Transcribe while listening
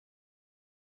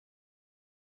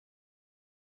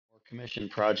Commission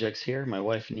projects here. My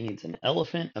wife needs an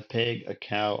elephant, a pig, a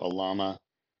cow, a llama,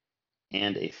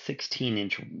 and a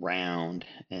 16-inch round.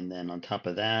 And then on top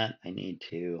of that, I need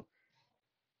to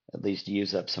at least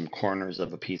use up some corners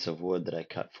of a piece of wood that I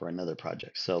cut for another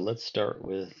project. So let's start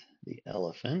with the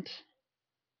elephant.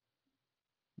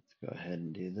 Let's go ahead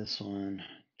and do this one.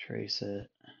 Trace it.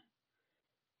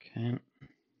 Okay. And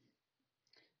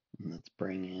let's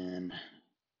bring in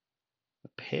the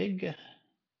pig.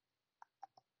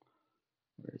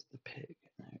 Where's the pig?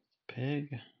 There's the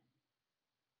pig.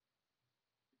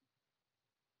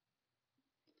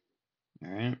 All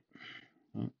right.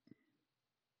 Oh,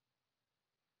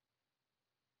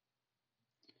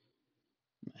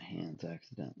 my hands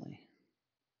accidentally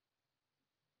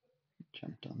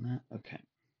jumped on that. Okay.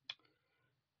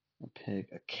 A pig,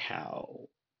 a cow.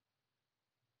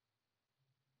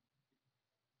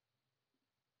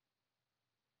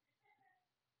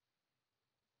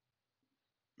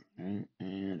 Right,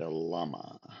 and a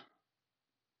llama.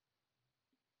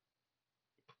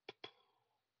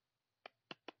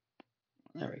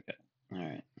 There we go. All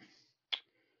right.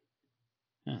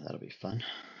 Oh, that'll be fun.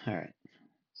 All right.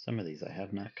 Some of these I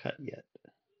have not cut yet.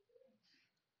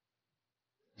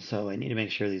 So I need to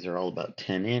make sure these are all about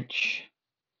 10-inch.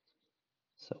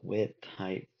 So width,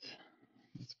 height,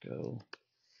 let's go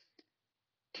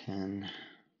 10.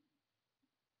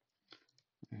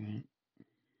 All right.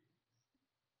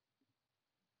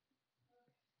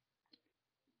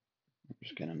 I'm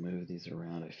just going to move these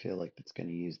around. I feel like it's going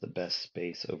to use the best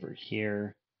space over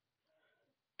here.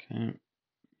 Okay.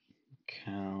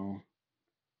 Cow,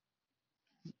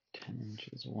 10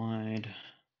 inches wide.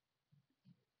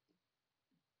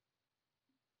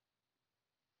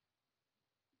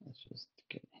 Let's just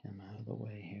get him out of the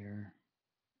way here.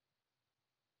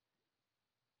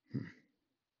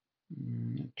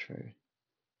 Try.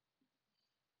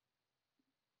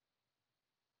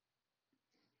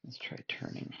 Let's try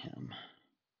turning him.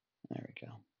 There we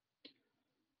go.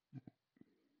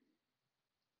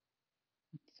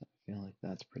 So I feel like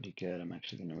that's pretty good. I'm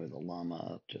actually going to move the llama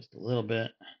up just a little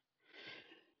bit.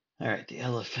 All right, the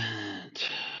elephant.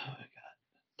 I got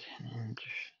 10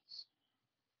 inches.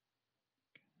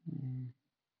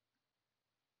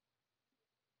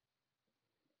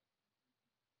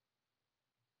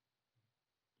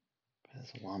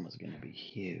 This llama's going to be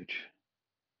huge.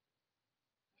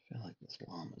 I feel like this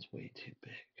llama's way too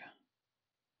big.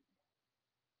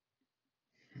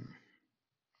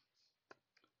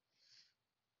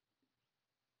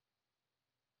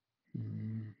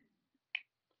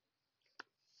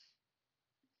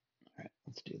 All right,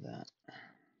 let's do that.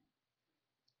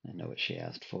 I know what she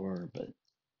asked for, but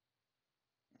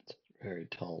it's a very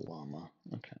tall llama.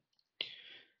 Okay.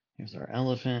 Here's our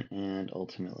elephant and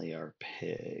ultimately our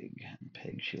pig.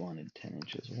 Pig, she wanted 10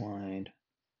 inches wide.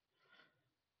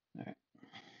 All right.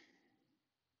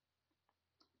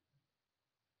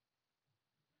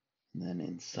 And then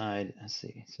inside, let's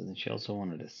see. So then she also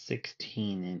wanted a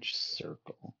 16-inch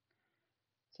circle.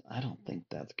 So I don't think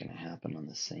that's going to happen on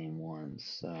the same one.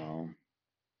 So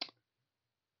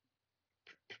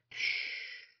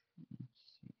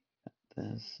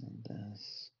this and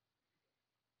this.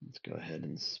 Let's go ahead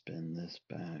and spin this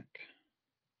back.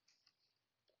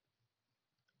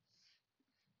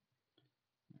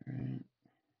 All right.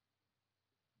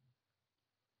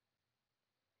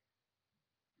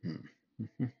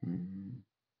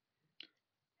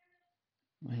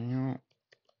 Well, I'm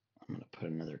going to put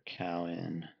another cow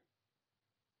in.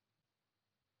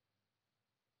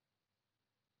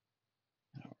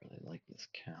 I don't really like this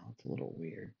cow. It's a little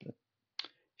weird, but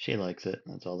she likes it.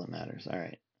 That's all that matters. All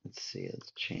right. Let's see.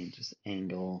 Let's change this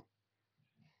angle.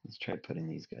 Let's try putting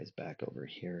these guys back over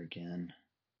here again.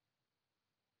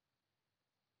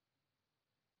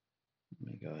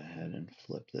 Let me go ahead and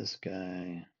flip this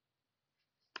guy.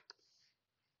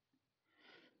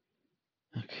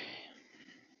 Okay.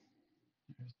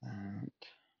 There's that.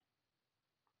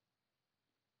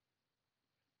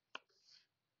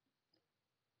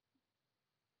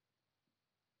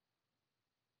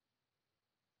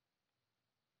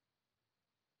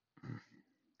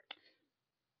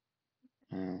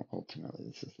 Ultimately,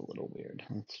 this is a little weird.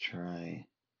 Let's try.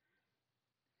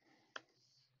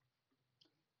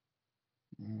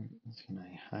 Can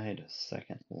I hide a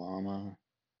second llama?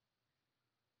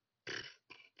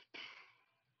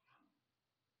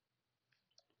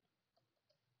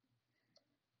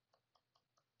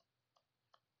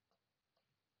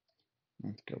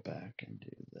 Let's go back and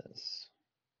do this.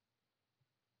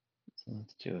 So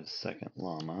let's do a second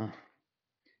llama.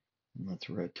 And let's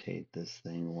rotate this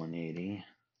thing 180.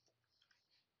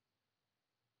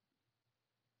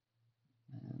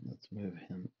 And let's let's move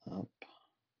him up.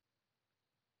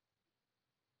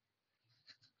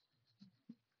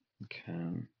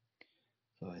 Okay.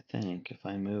 So I think if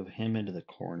I move him into the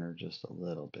corner just a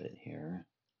little bit here,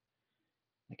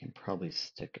 I can probably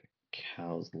stick a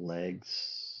cow's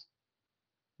legs.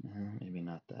 Maybe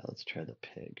not that. Let's try the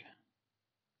pig.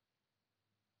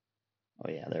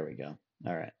 Oh yeah, there we go.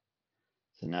 All right.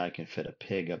 So now I can fit a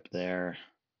pig up there.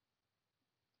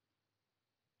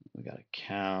 We got a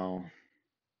cow.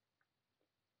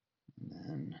 And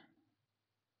then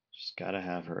she's got to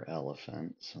have her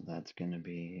elephant. So that's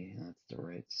the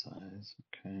right size.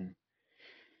 Okay.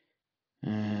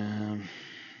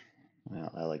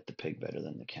 Well, I like the pig better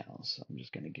than the cow, so I'm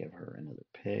just going to give her another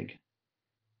pig.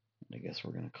 And I guess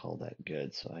we're going to call that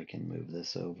good, so I can move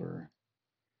this over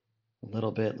a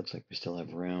little bit. Looks like we still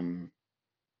have room.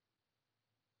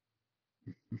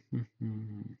 Let's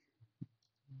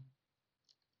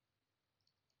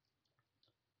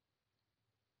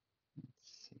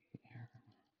see here.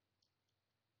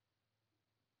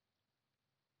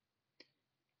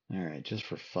 All right, just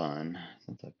for fun,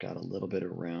 since I've got a little bit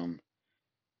of room,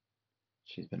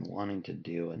 she's been wanting to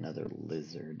do another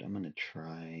lizard. I'm going to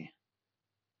try.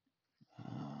 I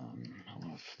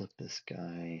want to flip this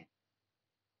guy.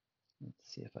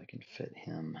 Let's see if I can fit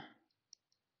him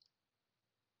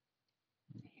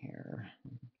in here.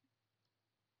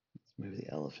 Let's move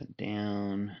the elephant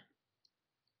down.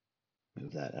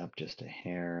 Move that up just a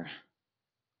hair.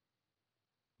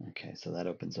 Okay, so that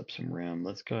opens up some room.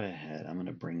 Let's go ahead. I'm going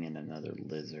to bring in another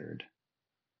lizard.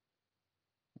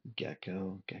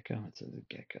 Gecko. Gecko? It says a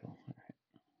gecko. All right.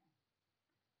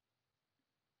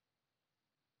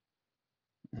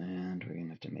 And we're going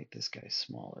to have to make this guy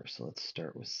smaller. So let's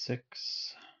start with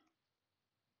 6.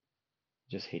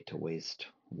 Just hate to waste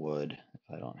wood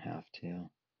if I don't have to.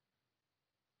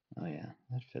 Oh yeah,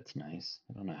 that fits nice.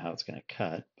 I don't know how it's going to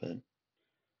cut, but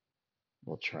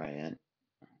we'll try it.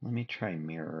 Let me try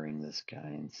mirroring this guy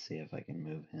and see if I can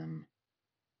move him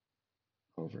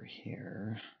over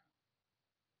here.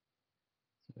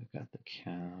 So we've got the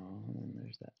cow, and then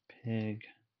there's that pig.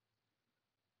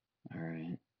 All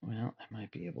right, well, I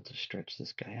might be able to stretch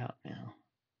this guy out now.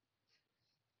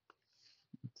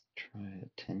 Let's try a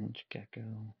 10-inch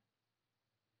gecko.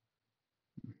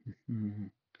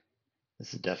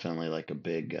 This is definitely like a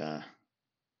big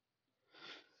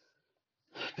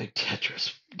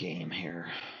Tetris game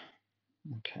here.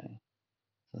 Okay,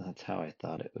 so that's how I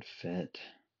thought it would fit.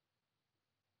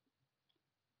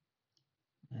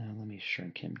 Let me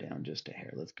shrink him down just a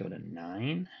hair. Let's go to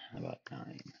 9. How about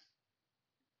 9?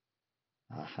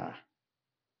 Aha.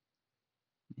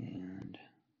 And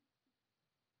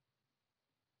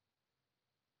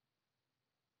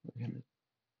we're going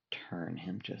to turn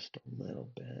him just a little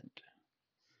bit.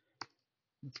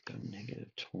 Let's go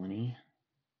 -20.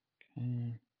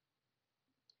 Okay.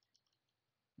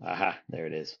 Aha, there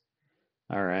it is.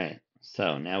 All right.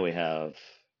 So now we have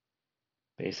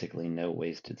basically no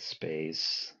wasted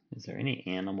space. Is there any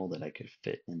animal that I could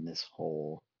fit in this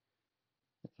hole?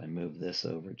 If I move this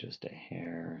over just a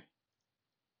hair,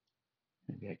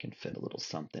 maybe I can fit a little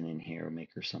something in here,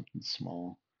 make her something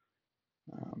small.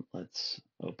 Let's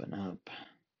open up.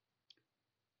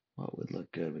 What would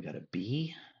look good? We got a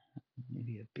bee,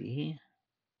 maybe a bee.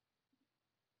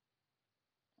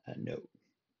 No,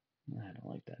 I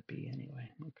don't like that bee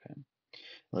anyway. Okay,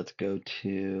 let's go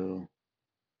to,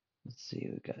 let's see,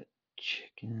 we got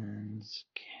chickens,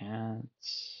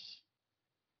 cats.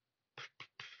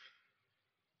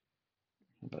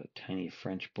 How about a tiny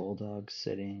French bulldog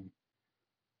sitting,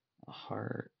 a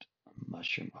heart, a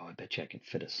mushroom. Oh, I bet you I can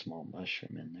fit a small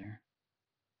mushroom in there.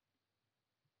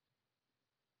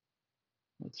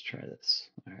 Let's try this.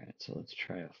 All right, so let's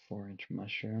try a 4-inch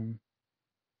mushroom.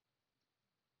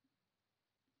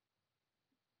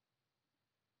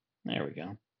 There we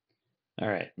go. All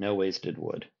right, no wasted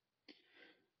wood.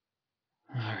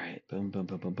 All right, boom, boom,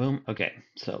 boom, boom, boom. Okay,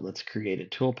 so let's create a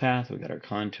toolpath. We got our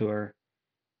contour.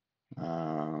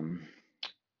 We're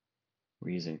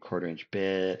using 1/4-inch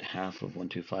bit. Half of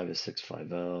 125 is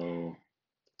 650.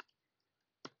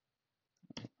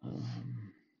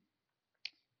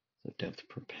 So depth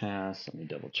per pass. Let me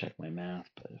double check my math,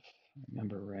 but if I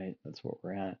remember right, that's what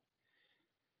we're at.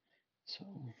 So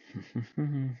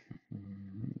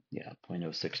yeah,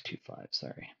 0.0625.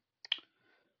 Sorry.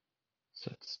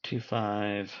 So it's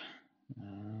 25,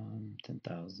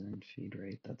 10,000 feed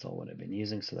rate. That's all what I've been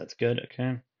using, so that's good.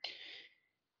 Okay.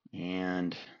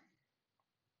 And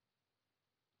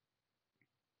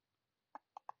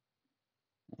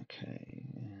okay,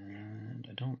 and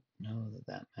I don't know that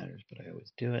that matters, but I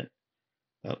always do it.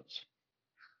 Oops.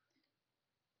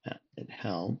 Yeah, it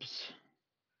helps.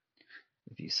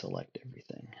 deselect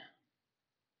everything.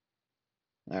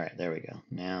 All right, there we go.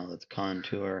 Now let's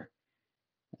contour,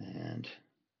 and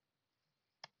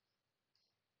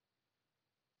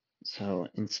so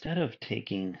instead of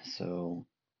taking, so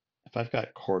if I've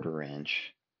got 1/4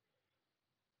 inch,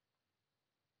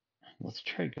 let's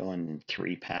try going in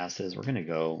 3 passes. We're gonna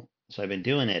go, so I've been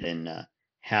doing it in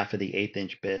half of the 1/8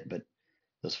 inch bit, but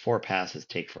those 4 passes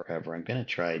take forever. I'm gonna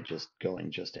try just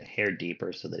going just a hair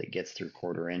deeper so that it gets through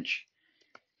 1/4 inch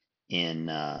in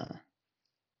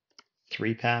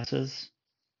 3 passes.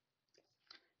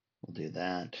 We'll do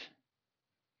that.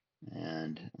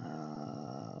 And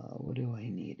what do I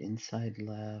need? Inside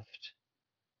left,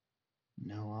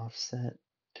 no offset,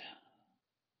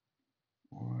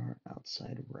 or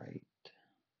outside right.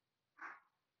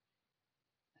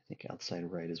 I think outside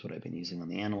right is what I've been using on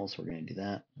the animals. We're going to do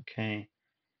that. Okay.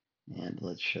 And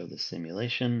let's show the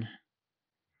simulation.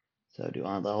 So do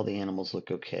all the animals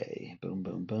look okay? Boom,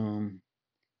 boom, boom.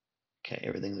 Okay,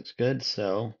 everything looks good.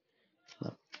 So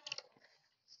let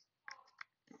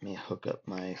me hook up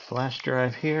my flash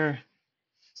drive here,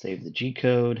 save the G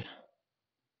code,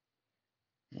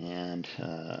 and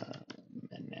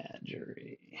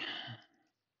menagerie.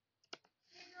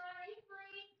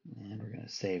 And we're going to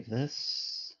save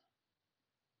this.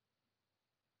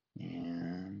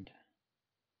 And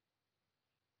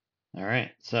all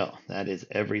right, so that is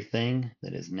everything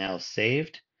that is now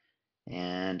saved.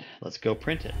 And let's go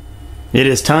print it. It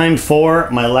is time for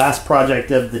my last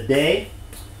project of the day.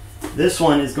 This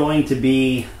one is going to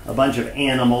be a bunch of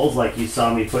animals like you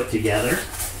saw me put together.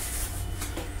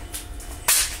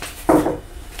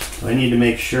 So I need to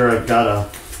make sure I've got a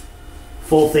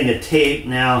full thing of tape.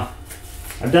 Now,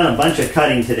 I've done a bunch of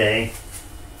cutting today,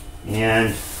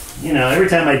 and you know, every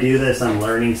time I do this, I'm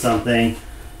learning something.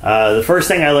 The first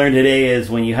thing I learned today is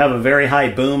when you have a very high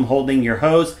boom holding your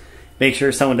hose, make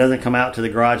sure someone doesn't come out to the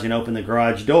garage and open the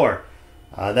garage door.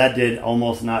 That did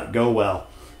almost not go well.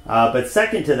 But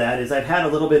second to that is I've had a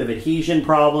little bit of adhesion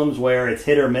problems where it's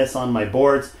hit or miss on my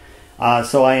boards.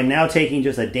 So I am now taking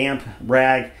just a damp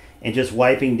rag and just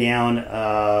wiping down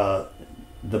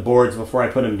the boards before I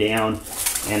put them down.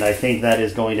 And I think that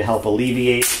is going to help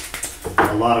alleviate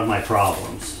a lot of my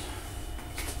problems.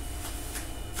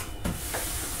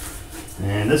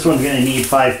 And this one's going to need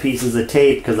 5 pieces of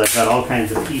tape because I've got all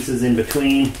kinds of pieces in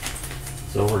between.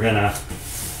 So we're going to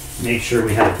make sure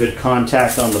we have good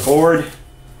contact on the board.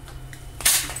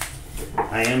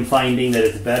 I am finding that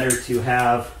it's better to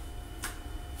have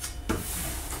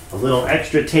a little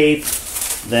extra tape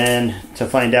than to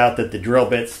find out that the drill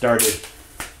bit started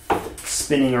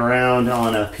spinning around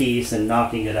on a piece and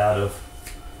knocking it out of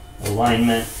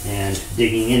alignment and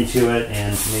digging into it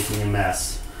and making a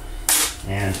mess.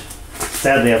 And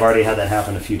sadly, I've already had that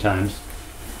happen a few times.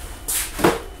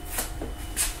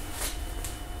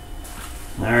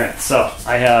 Alright, so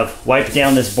I have wiped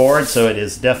down this board, so it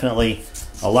is definitely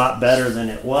a lot better than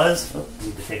it was. Oh, I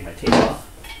need to take my tape off.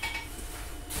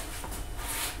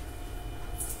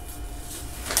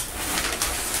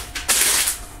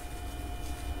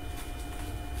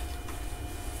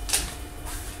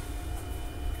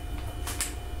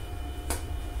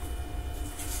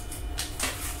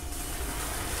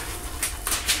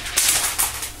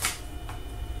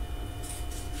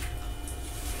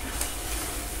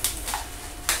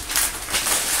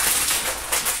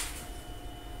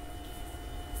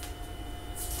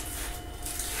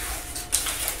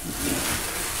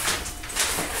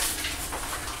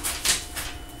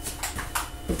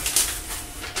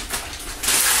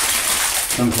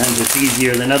 Sometimes it's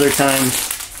easier than other times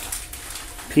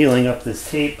peeling up this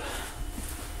tape.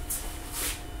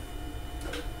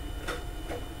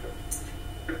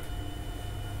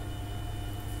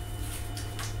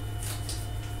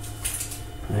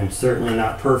 I'm certainly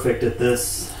not perfect at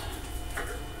this,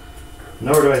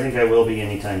 nor do I think I will be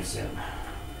anytime soon.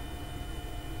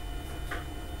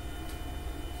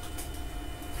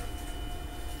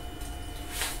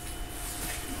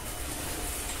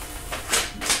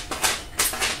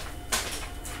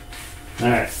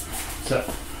 Alright,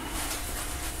 so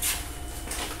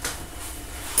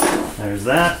there's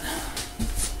that.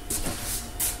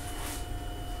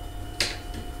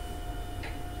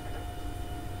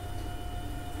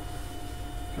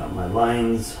 Got my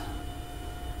lines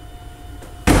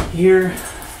here.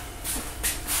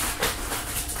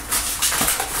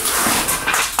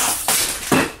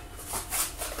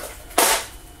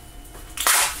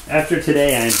 After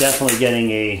today, I'm definitely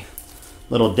getting a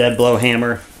little dead blow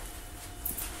hammer.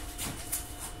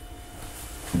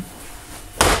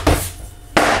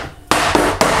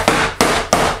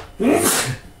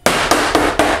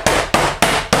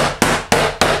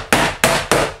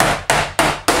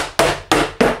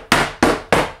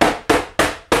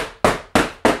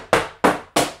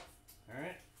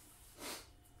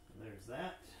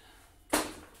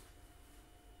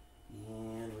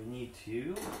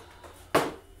 need to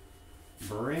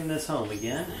bring this home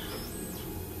again.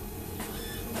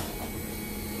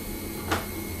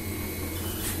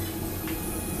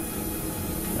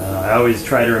 I always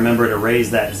try to remember to raise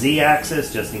that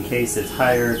Z-axis just in case it's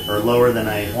higher or lower than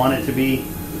I want it to be.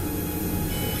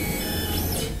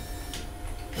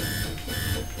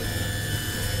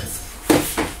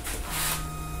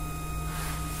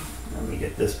 Let me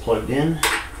get this plugged in.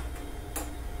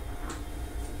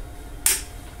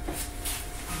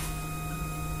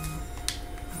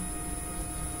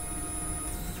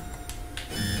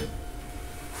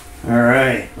 All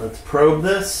right, let's probe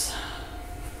this.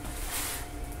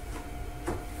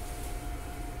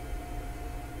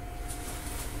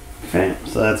 Okay,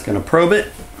 so that's going to probe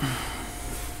it.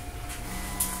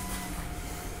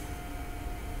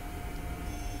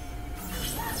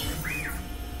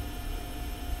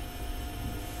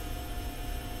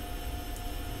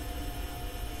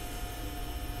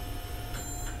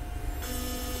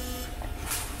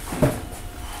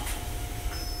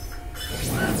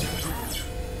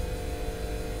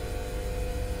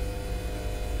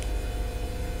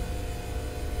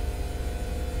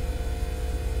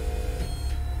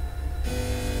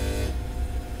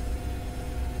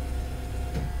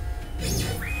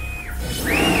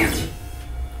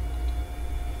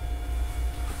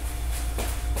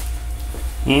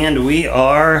 And we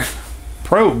are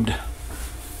probed.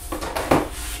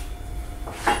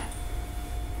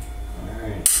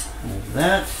 Alright, there's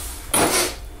that.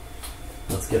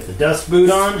 Let's get the dust boot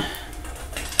on.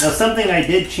 Now something I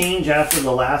did change after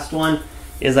the last one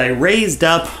is I raised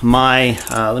up my,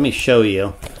 let me show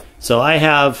you. So I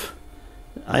have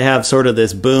sort of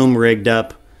this boom rigged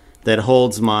up that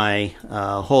holds my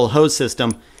whole hose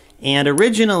system. And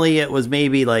originally it was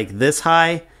maybe like this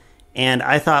high. And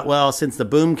I thought, well, since the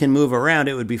boom can move around,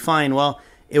 it would be fine. Well,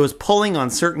 it was pulling on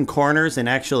certain corners, and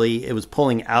actually it was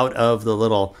pulling out of the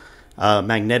little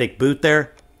magnetic boot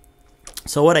there.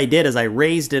 So what I did is I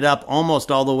raised it up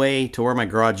almost all the way to where my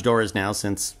garage door is now,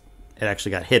 since it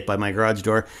actually got hit by my garage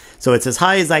door. So it's as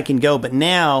high as I can go, but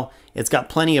now it's got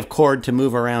plenty of cord to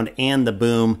move around, and the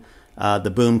boom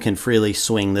can freely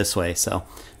swing this way. So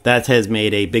that has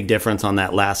made a big difference on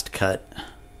that last cut.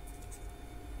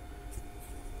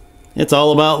 It's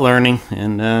all about learning,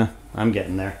 and I'm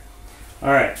getting there.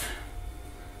 All right,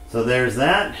 so there's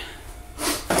that.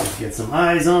 Let's get some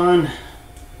eyes on,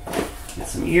 get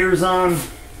some ears on,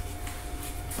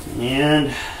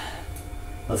 and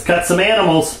let's cut some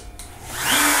animals.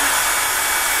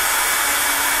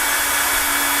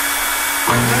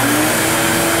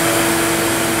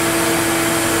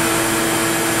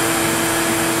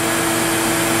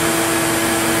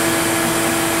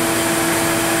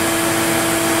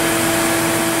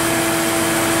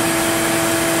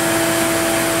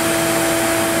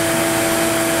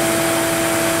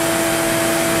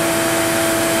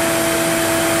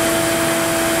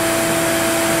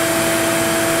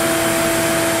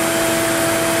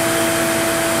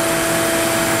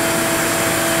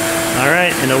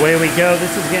 And away we go.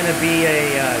 This is going to be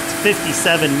it's 57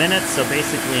 minutes, so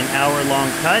basically an hour-long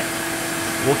cut.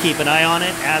 We'll keep an eye on it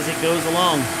as it goes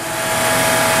along.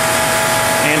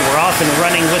 And we're off and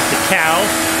running with the cow.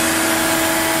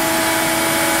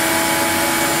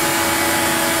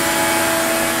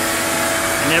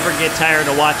 I never get tired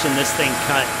of watching this thing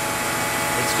cut.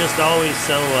 It's just always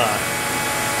so,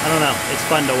 I don't know, it's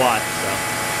fun to watch. So,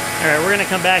 all right, we're going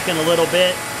to come back in a little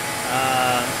bit.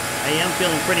 I am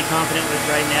feeling pretty confident with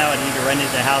it right now. I need to run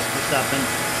into the house for something,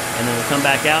 and then we'll come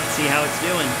back out and see how it's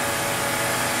doing.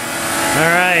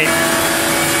 All right.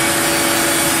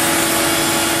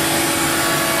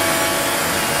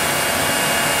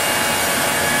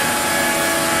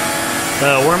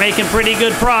 So we're making pretty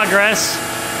good progress.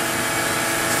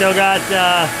 Still got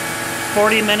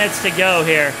 40 minutes to go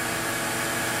here.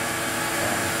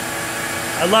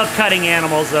 I love cutting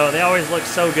animals, though. They always look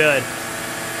so good.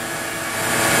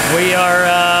 We are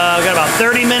got about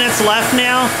 30 minutes left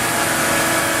now.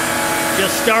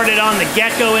 Just started on the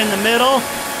gecko in the middle.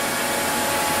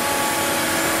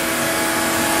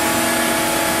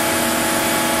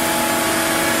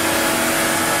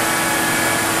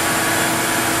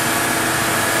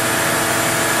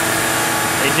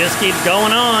 It just keeps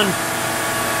going on.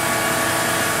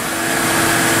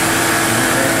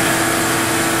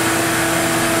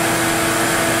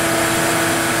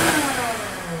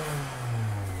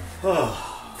 Oh.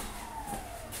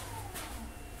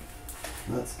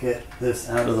 Let's get this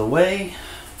out of the way.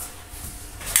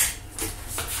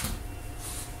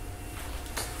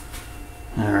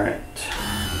 All right.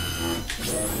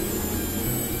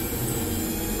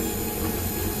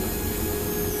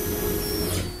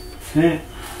 Okay.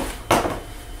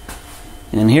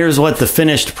 And here's what the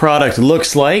finished product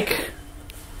looks like.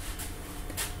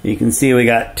 You can see we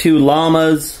got 2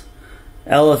 llamas,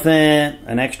 elephant,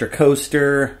 an extra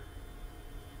coaster,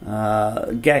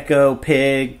 gecko,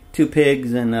 pig, 2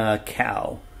 pigs, and a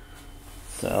cow.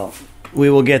 So we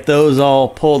will get those all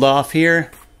pulled off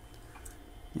here,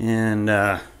 and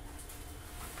that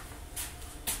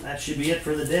should be it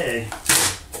for the day.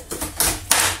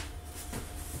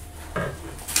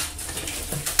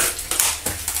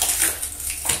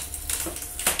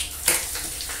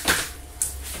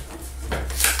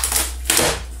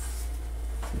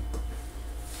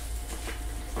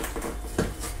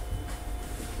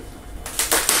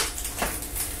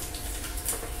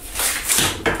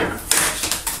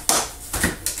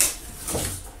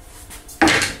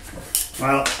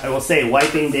 Well, I will say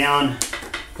wiping down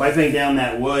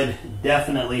that wood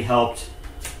definitely helped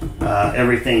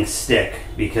everything stick,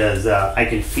 because I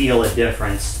can feel a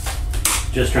difference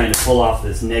just trying to pull off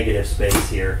this negative space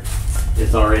here.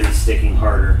 It's already sticking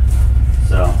harder.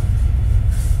 So,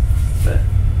 but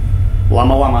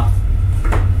llama llama.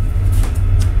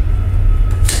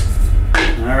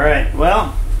 All right,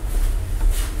 well,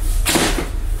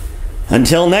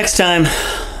 until next time,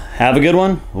 have a good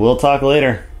one. We'll talk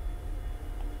later.